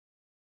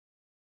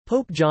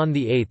Pope John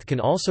VIII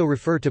can also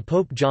refer to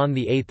Pope John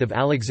VIII of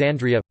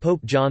Alexandria. Pope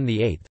John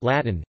VIII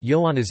Latin,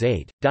 Ioannis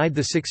VIII, died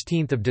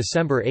 16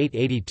 December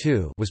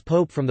 882 was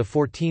pope from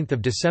 14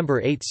 December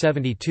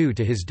 872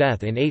 to his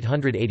death in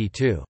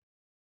 882.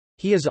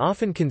 He is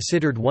often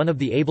considered one of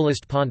the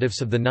ablest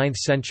pontiffs of the 9th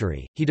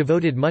century. He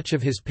devoted much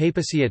of his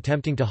papacy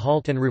attempting to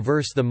halt and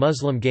reverse the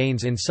Muslim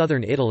gains in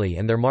southern Italy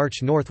and their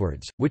march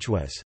northwards, which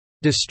was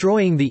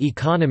destroying the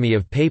economy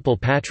of papal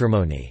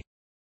patrimony.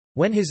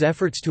 When his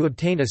efforts to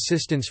obtain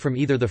assistance from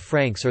either the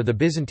Franks or the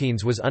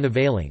Byzantines was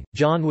unavailing,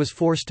 John was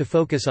forced to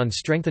focus on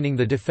strengthening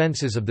the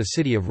defences of the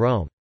city of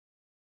Rome.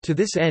 To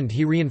this end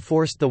he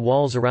reinforced the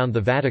walls around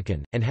the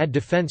Vatican, and had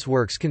defence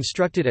works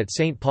constructed at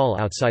St. Paul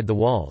outside the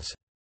walls.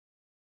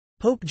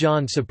 Pope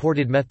John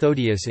supported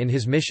Methodius in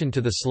his mission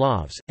to the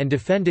Slavs, and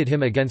defended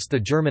him against the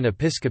German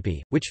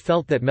episcopacy, which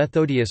felt that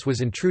Methodius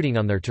was intruding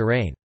on their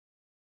terrain.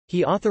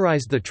 He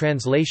authorized the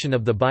translation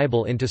of the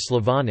Bible into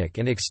Slavonic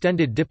and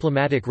extended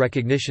diplomatic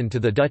recognition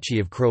to the Duchy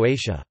of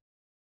Croatia.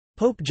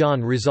 Pope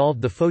John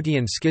resolved the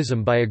Photian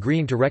Schism by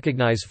agreeing to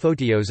recognize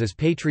Photios as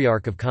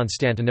Patriarch of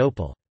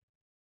Constantinople.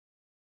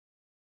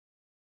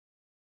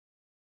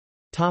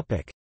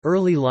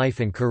 Early life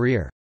and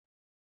career.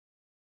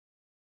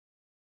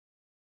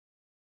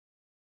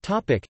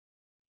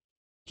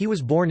 He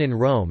was born in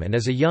Rome and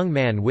as a young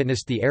man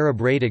witnessed the Arab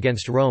raid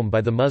against Rome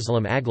by the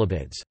Muslim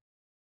Aghlabids.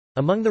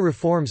 Among the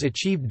reforms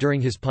achieved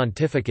during his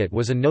pontificate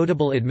was a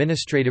notable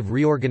administrative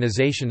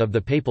reorganization of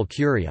the papal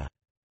curia.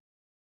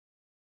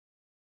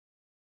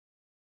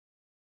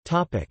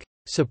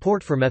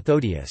 Support for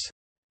Methodius.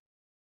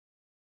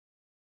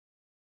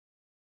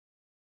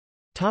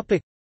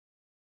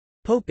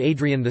 Pope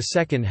Adrian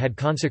II had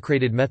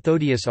consecrated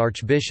Methodius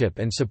archbishop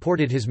and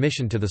supported his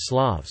mission to the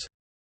Slavs.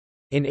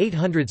 In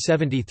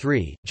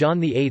 873,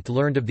 John VIII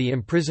learned of the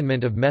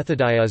imprisonment of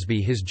Methodius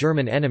by his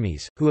German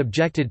enemies, who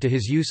objected to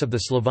his use of the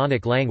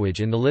Slavonic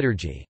language in the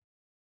liturgy.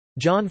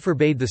 John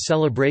forbade the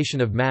celebration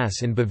of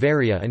Mass in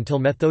Bavaria until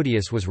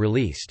Methodius was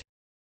released.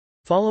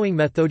 Following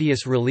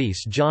Methodius'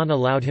 release, John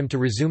allowed him to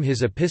resume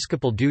his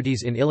episcopal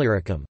duties in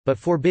Illyricum, but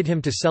forbid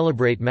him to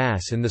celebrate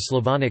Mass in the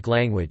Slavonic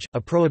language,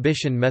 a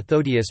prohibition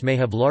Methodius may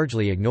have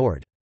largely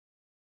ignored.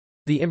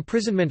 The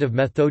imprisonment of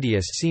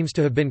Methodius seems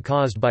to have been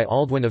caused by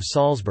Aldwin of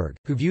Salzburg,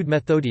 who viewed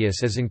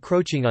Methodius as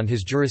encroaching on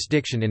his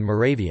jurisdiction in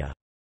Moravia.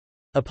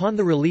 Upon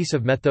the release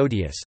of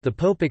Methodius, the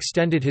Pope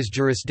extended his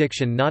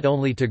jurisdiction not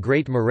only to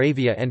Great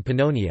Moravia and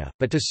Pannonia,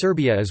 but to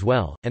Serbia as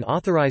well, and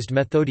authorized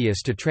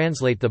Methodius to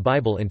translate the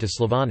Bible into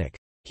Slavonic.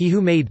 He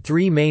who made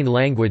three main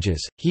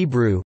languages,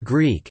 Hebrew,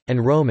 Greek,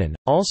 and Roman,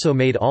 also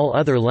made all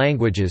other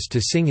languages to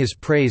sing his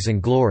praise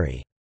and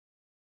glory.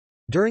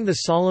 During the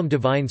solemn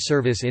divine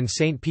service in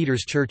St.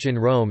 Peter's Church in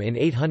Rome in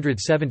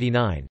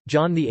 879,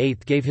 John VIII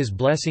gave his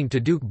blessing to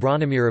Duke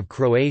Branimir of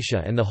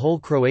Croatia and the whole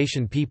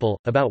Croatian people,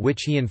 about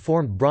which he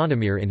informed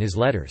Branimir in his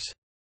letters.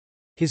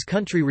 His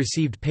country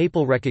received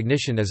papal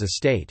recognition as a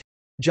state.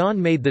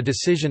 John made the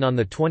decision on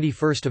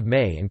 21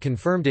 May and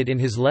confirmed it in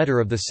his letter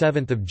of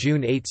 7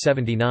 June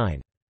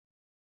 879.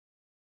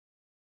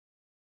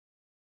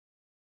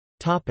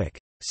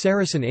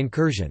 Saracen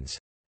incursions.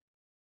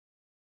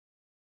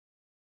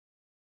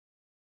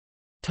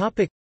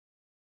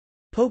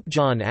 Pope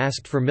John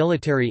asked for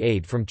military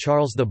aid from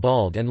Charles the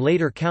Bald and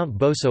later Count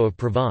Boso of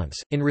Provence,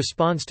 in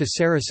response to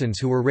Saracens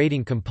who were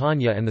raiding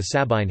Campania and the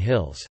Sabine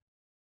Hills.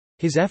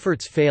 His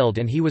efforts failed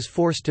and he was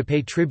forced to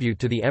pay tribute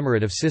to the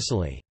Emirate of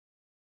Sicily.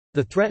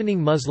 The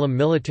threatening Muslim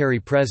military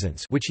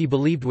presence, which he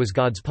believed was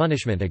God's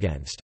punishment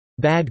against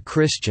bad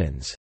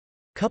Christians,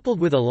 coupled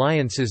with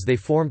alliances they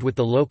formed with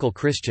the local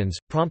Christians,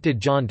 prompted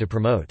John to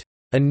promote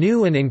a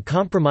new and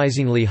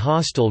uncompromisingly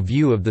hostile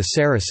view of the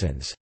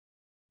Saracens.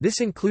 This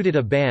included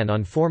a ban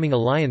on forming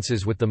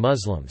alliances with the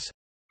Muslims.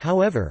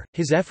 However,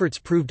 his efforts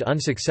proved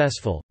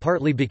unsuccessful,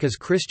 partly because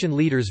Christian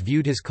leaders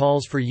viewed his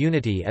calls for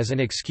unity as an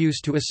excuse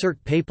to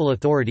assert papal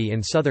authority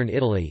in southern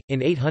Italy.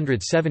 In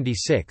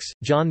 876,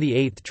 John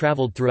VIII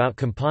travelled throughout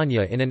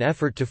Campania in an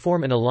effort to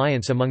form an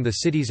alliance among the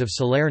cities of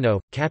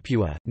Salerno,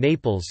 Capua,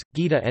 Naples,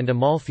 Gaeta, and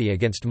Amalfi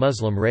against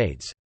Muslim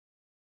raids.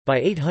 By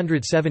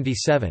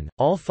 877,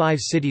 all 5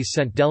 cities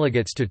sent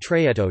delegates to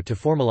Traietto to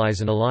formalize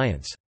an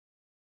alliance.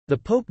 The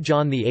Pope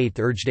John VIII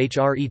urged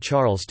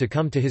Charles to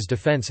come to his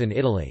defense in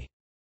Italy.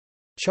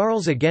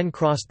 Charles again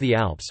crossed the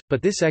Alps,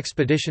 but this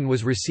expedition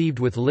was received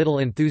with little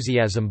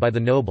enthusiasm by the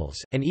nobles,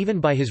 and even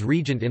by his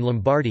regent in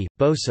Lombardy,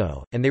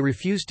 Boso, and they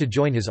refused to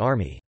join his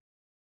army.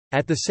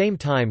 At the same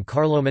time,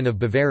 Carloman of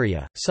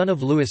Bavaria, son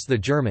of Louis the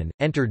German,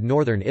 entered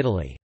northern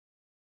Italy.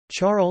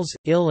 Charles,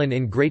 ill and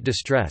in great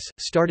distress,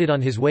 started on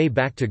his way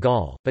back to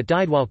Gaul, but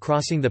died while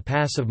crossing the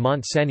pass of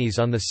Mont Cenis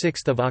on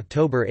 6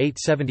 October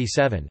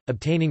 877.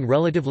 Obtaining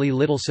relatively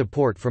little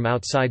support from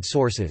outside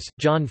sources,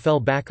 John fell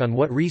back on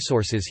what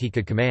resources he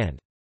could command.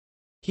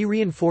 He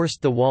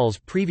reinforced the walls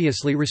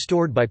previously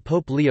restored by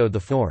Pope Leo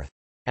IV.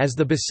 As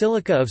the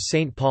Basilica of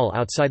St. Paul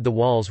outside the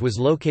walls was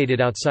located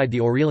outside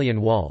the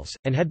Aurelian walls,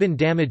 and had been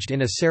damaged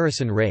in a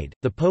Saracen raid,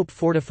 the Pope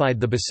fortified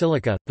the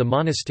basilica, the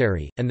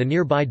monastery, and the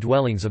nearby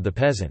dwellings of the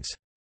peasants.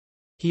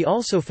 He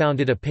also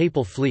founded a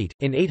papal fleet.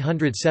 In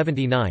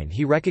 879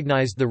 he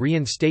recognized the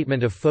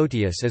reinstatement of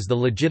Photius as the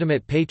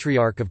legitimate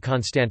Patriarch of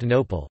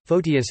Constantinople.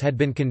 Photius had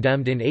been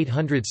condemned in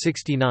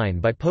 869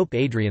 by Pope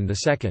Adrian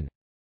II.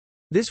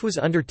 This was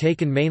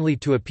undertaken mainly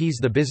to appease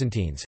the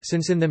Byzantines,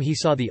 since in them he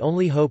saw the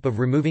only hope of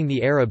removing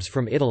the Arabs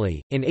from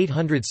Italy. In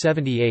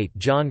 878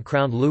 John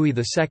crowned Louis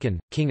II,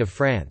 King of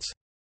France.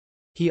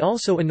 He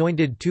also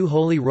anointed two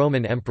Holy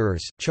Roman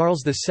Emperors,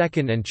 Charles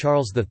II and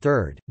Charles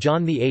III.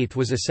 John VIII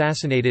was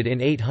assassinated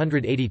in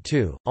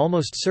 882,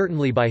 almost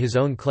certainly by his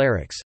own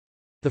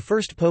clerics—the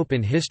first pope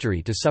in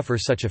history to suffer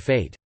such a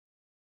fate.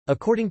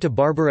 According to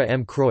Barbara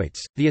M. Kreutz,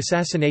 the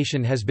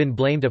assassination has been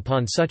blamed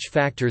upon such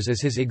factors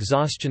as his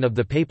exhaustion of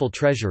the papal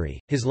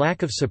treasury, his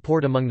lack of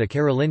support among the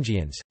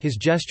Carolingians, his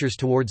gestures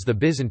towards the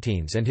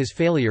Byzantines and his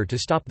failure to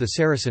stop the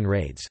Saracen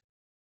raids.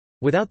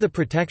 Without the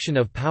protection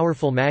of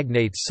powerful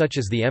magnates such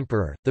as the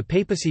emperor, the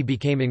papacy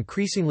became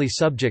increasingly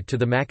subject to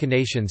the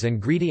machinations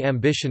and greedy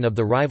ambition of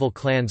the rival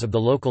clans of the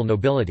local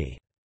nobility.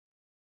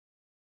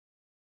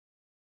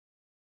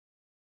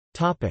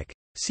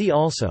 See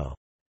also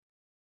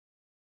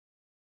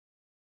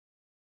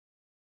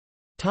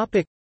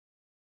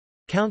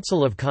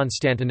Council of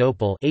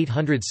Constantinople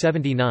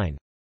 879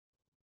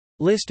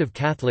 List of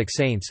Catholic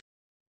saints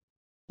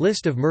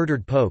List of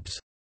murdered popes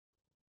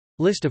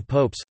List of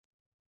popes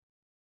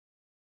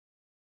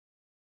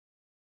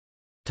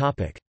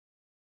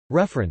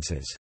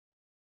References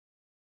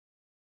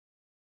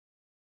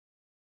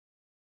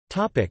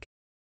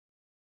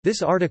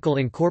This article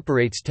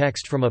incorporates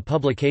text from a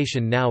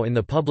publication now in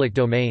the public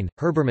domain,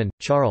 Herbermann,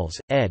 Charles,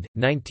 ed.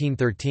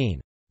 1913.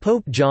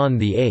 Pope John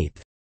VIII.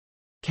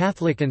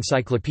 Catholic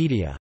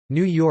Encyclopedia.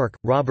 New York,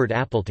 Robert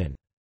Appleton.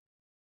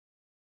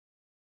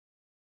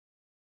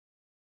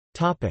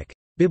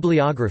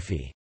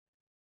 Bibliography.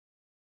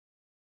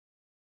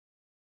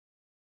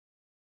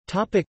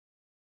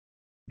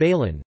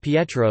 Balin,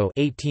 Pietro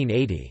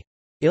 1880.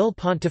 Il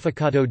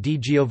Pontificato di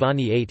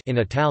Giovanni VIII in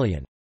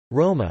Italian.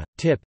 Roma,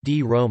 Tip,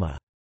 di Roma.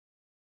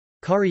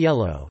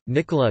 Cariello,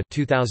 Nicola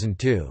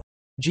 2002.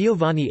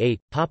 Giovanni VIII,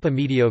 Papa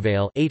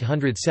Medievale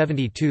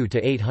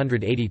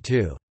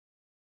 872–882.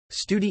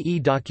 Studi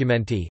e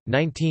documenti,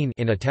 19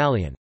 in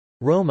Italian.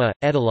 Roma,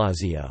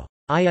 Edilazio.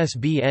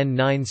 ISBN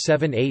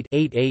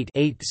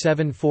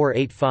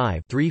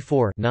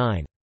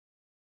 978-88-87485-34-9.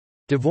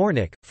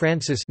 Dvornik,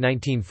 Francis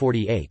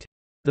 1948.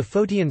 The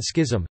Photian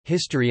Schism,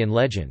 History and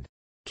Legend.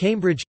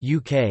 Cambridge,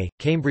 UK,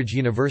 Cambridge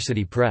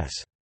University Press.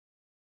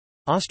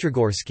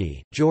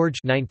 Ostrogorsky, George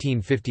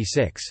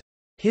 1956.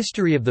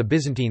 History of the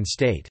Byzantine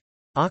State.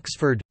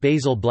 Oxford,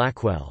 Basil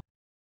Blackwell.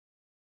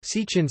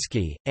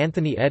 Siecinski,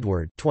 Anthony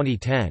Edward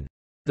 2010.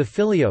 The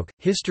Filioque,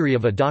 History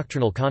of a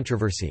Doctrinal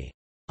Controversy.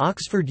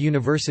 Oxford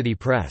University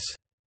Press.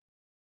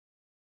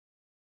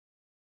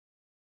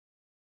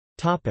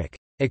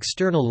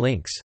 External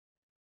links.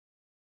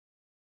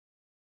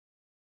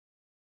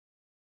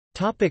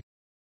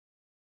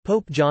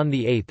 Pope John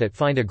VIII at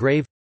Find a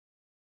Grave.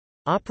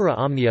 Opera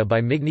Omnia by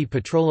Migni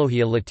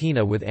Patrologia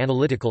Latina with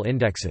analytical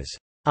indexes.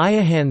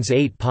 Iahans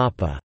 8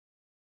 Papa.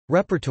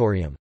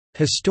 Repertorium.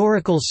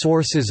 Historical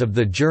Sources of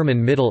the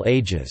German Middle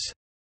Ages.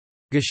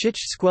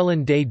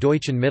 Geschichtsquellen des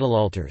deutschen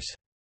Mittelalters.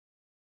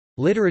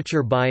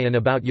 Literature by and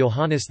about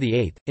Johannes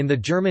VIII, in the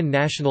German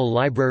National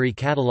Library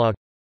Catalogue.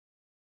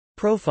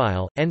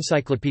 Profile,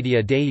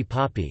 Encyclopedia dei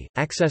Papi,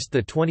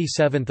 accessed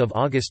 27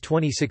 August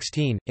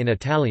 2016, in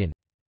Italian.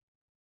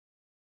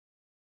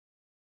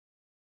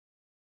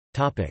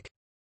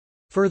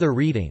 Further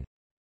reading.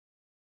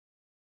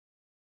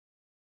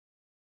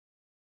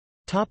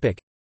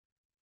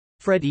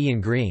 Fred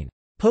Ian Green.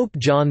 Pope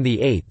John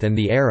VIII and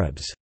the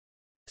Arabs.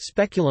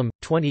 Speculum,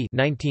 20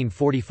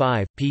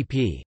 1945,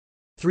 pp.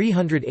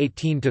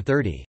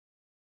 318–30.